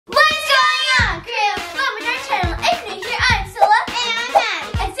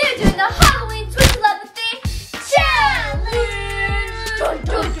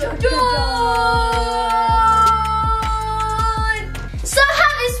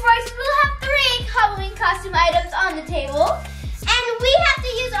on the table. And we have to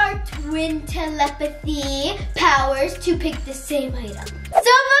use our twin telepathy powers to pick the same item. So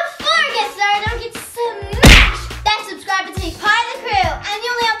before we get started, don't forget to smash that subscribe button to be part of the crew. And you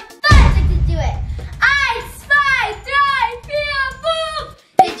only have 5 seconds to do it. I spy, try, feel, boom.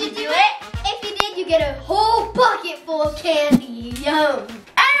 Did you do it? If you did, you get a whole bucket full of candy. Yum.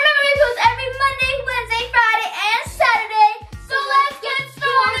 And remember, we post every Monday, Wednesday, Friday, and Saturday. So let's get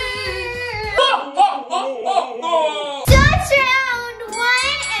started. So it's round 1,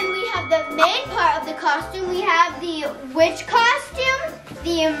 and we have the main part of the costume. We have the witch costume,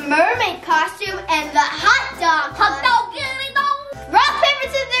 the mermaid costume, and the hot dog. Hot dog, gimme dog. Rock, paper,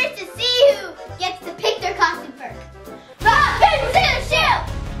 scissors to see who gets to pick their costume first. Rock, paper, scissors, shoot.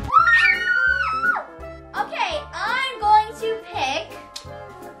 Okay, I'm going to pick.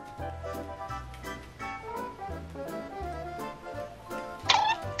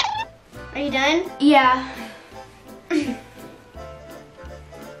 Are you done? Yeah.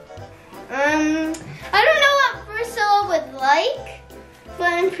 I don't know what Priscilla would like, but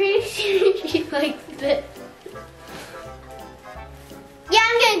I'm pretty sure she likes this. Yeah,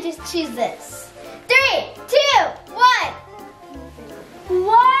 I'm gonna just choose this. 3, 2, 1.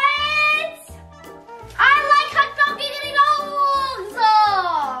 What? I like hot dog giggity dogs!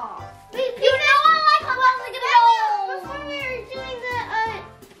 You know I like hot dog giggity dogs! Before we were doing the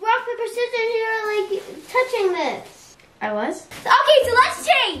rock, paper, scissors, you were like touching this. I was? Okay, so let's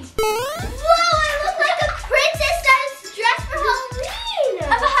change. Whoa, I look like a princess that is dressed for Halloween.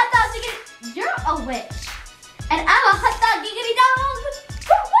 I'm a hot dog giggity. You're a witch. And I'm a hot dog giggity dog.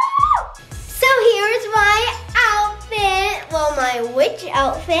 So here's my outfit. Well, my witch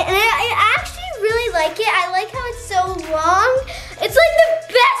outfit. And I actually really like it. I like how it's so long. It's like the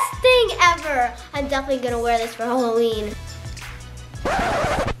best thing ever. I'm definitely going to wear this for Halloween.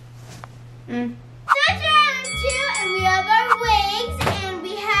 So it's round 2, and we have our wigs, and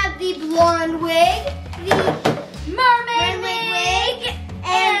we have the blonde wig, the mermaid wig,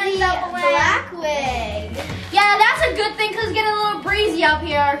 and the black wig. Yeah, that's a good thing because it's getting a little breezy up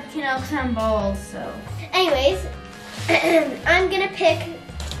here. You know, because I'm bald, so. Anyways, I'm gonna pick.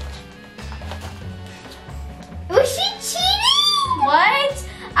 Was she cheating? What?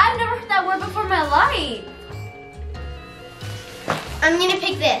 I've never heard that word before in my life. I'm gonna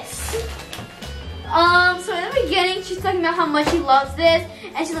pick this. So in the beginning, she's talking about how much she loves this,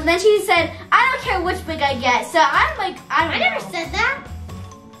 and then she said, I don't care which wig I get. So I'm like, I never said that.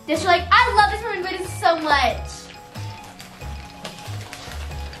 Then she's like, I love this mermaid wig so much.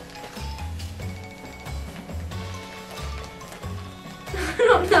 I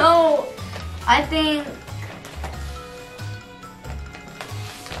don't know. I think.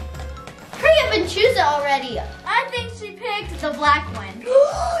 Hurry up and choose it already. I think she picked the black one. You're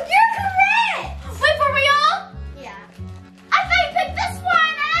correct. Wait, for real? Yeah. I thought you picked this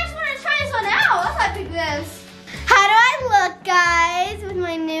one. I just want to try this one out. That's why I picked this. How do I look, guys, with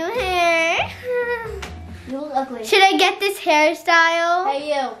my new hair? You look ugly. Should I get this hairstyle? Hey,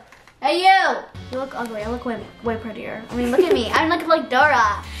 you. Hey, you. You look ugly. I look way prettier. I mean, look at me. I'm looking like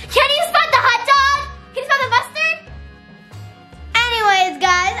Dora. Can you spot the hot dog? Can you spot the mustard? Anyways,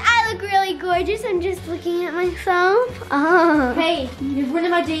 guys, I look really gorgeous. I'm just looking at myself. Oh. Hey, you're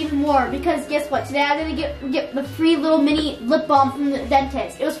ruining my day even more because guess what? Today I'm gonna get the free little mini lip balm from the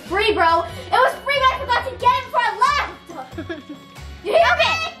dentist. It was free, bro. It was free, but I forgot to get it before I left. You hear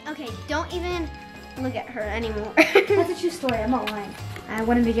me? Okay, don't even look at her anymore. That's a true story. I'm not lying. I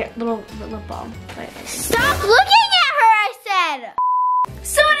wanted to get little lip balm. But stop looking at her, I said.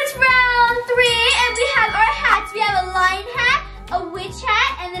 So it's round 3, and we have our hats. We have a lion hat, a witch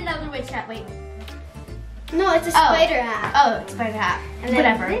hat, and another witch hat. Wait. No, it's a spider hat. Oh, it's a spider hat. And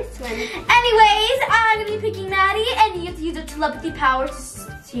whatever. This one. Anyways, I'm gonna be picking Maddie, and you have to use the telepathy power to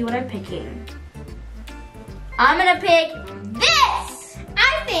see what I'm picking. I'm gonna pick this.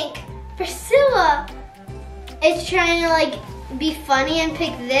 I think Priscilla is trying to like be funny and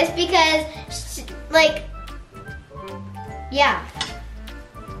pick this because, like, yeah.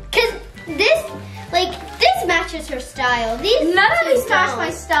 Cause this matches her style. None of these match my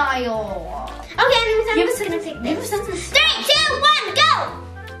style. Okay, I'm Give just us gonna take this. 3, 2, 1, go!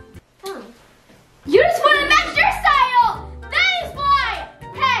 Oh. You just want to match your style. That is why.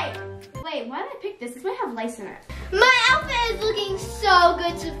 Hey, wait, why did I pick this? This might have lice in it. My outfit is looking so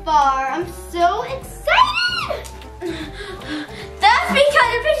good so far. I'm so excited. That's because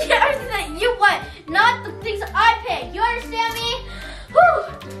you're picking everything that you want, not the things that I pick. You understand me?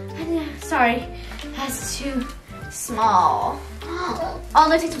 Whew. Sorry, that's too small. Oh, I'm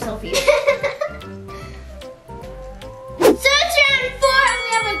gonna take some selfies. So it's round 4 and we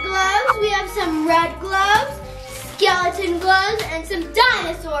have our gloves. We have some red gloves,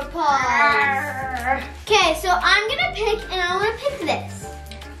 dinosaur paws. Okay, so I'm gonna pick, and I wanna pick this.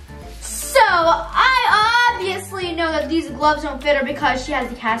 So, I obviously know that these gloves don't fit her because she has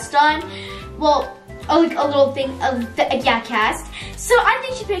the cast on. Well, like a little thing, yeah, cast. So, I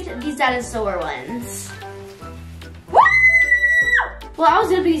think she picked these dinosaur ones. Woo! Well, I was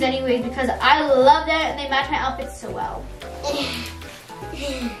gonna pick these anyways because I love that and they match my outfit so well.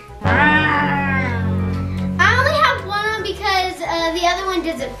 I only have one on because the other one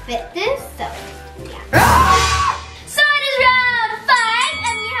doesn't fit this, so yeah. So it is round 5,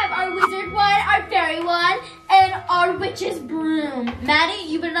 and we have our wizard one, our fairy one, and our witch's broom. Maddie,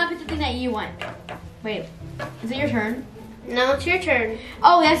 you better not pick the thing that you want. Wait, is it your turn? No, it's your turn.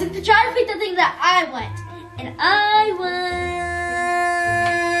 Oh, yes, try to pick the thing that I want. And I want...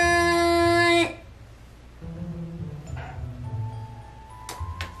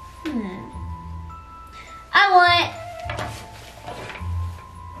 I want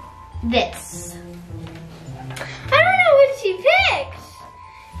this. I don't know what she picked.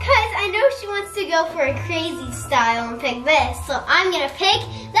 Because I know she wants to go for a crazy style and pick this. So I'm going to pick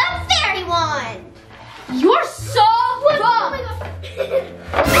the fairy one. You're so wrong. Oh my God.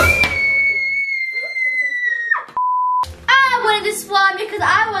 I wanted this frog because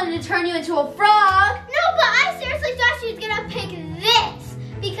I wanted to turn you into a frog. No, but I seriously thought she was going to pick this.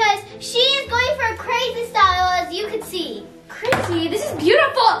 Because she is going for a crazy style, as you can see. Crazy, this is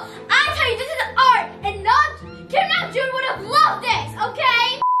beautiful. I tell you, this is art, and Kim June would have loved this,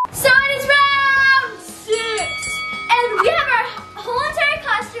 okay? So it is round 6, and we have our whole entire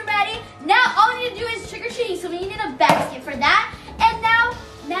costume ready. Now all we need to do is trick or treating, so we need a basket for that. And now,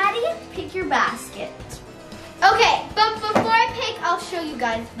 Maddie, pick your basket. Okay, but before I pick, I'll show you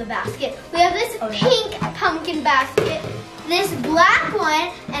guys the basket. We have this pink pumpkin basket, this black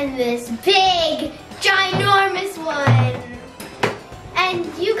one, and this big, ginormous one. And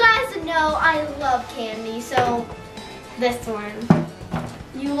you guys know I love candy, so this one.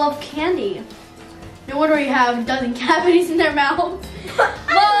 You love candy. No wonder you have a dozen cavities in their mouth. Well,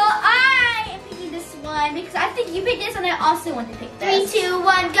 I am picking this one because I think you picked this and I also want to pick this. 3, 2,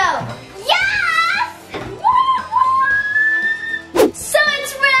 1, go. Yes! So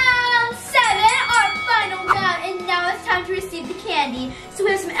it's round 7, our final round, and now it's time to receive the candy. So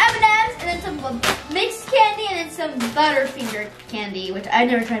we have some M&Ms, and then some mixed candy, and then some Butterfinger candy, which I've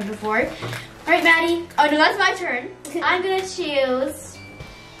never tried before. All right, Maddie. Oh no, that's my turn. I'm gonna choose.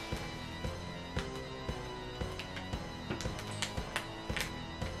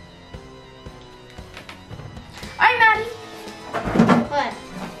 All right, Maddie. What?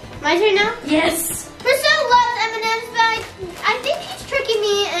 My turn now? Yes. Priscilla loves M&M's, but I think he's tricking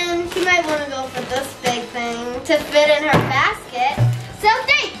me, and she might want to go for this big thing to fit in her basket. So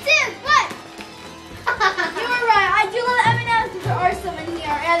 3, 2, 1. You were right. I do love M&M's, but there are some in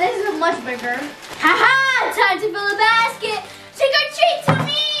here, and this is much bigger. Haha! Time to fill the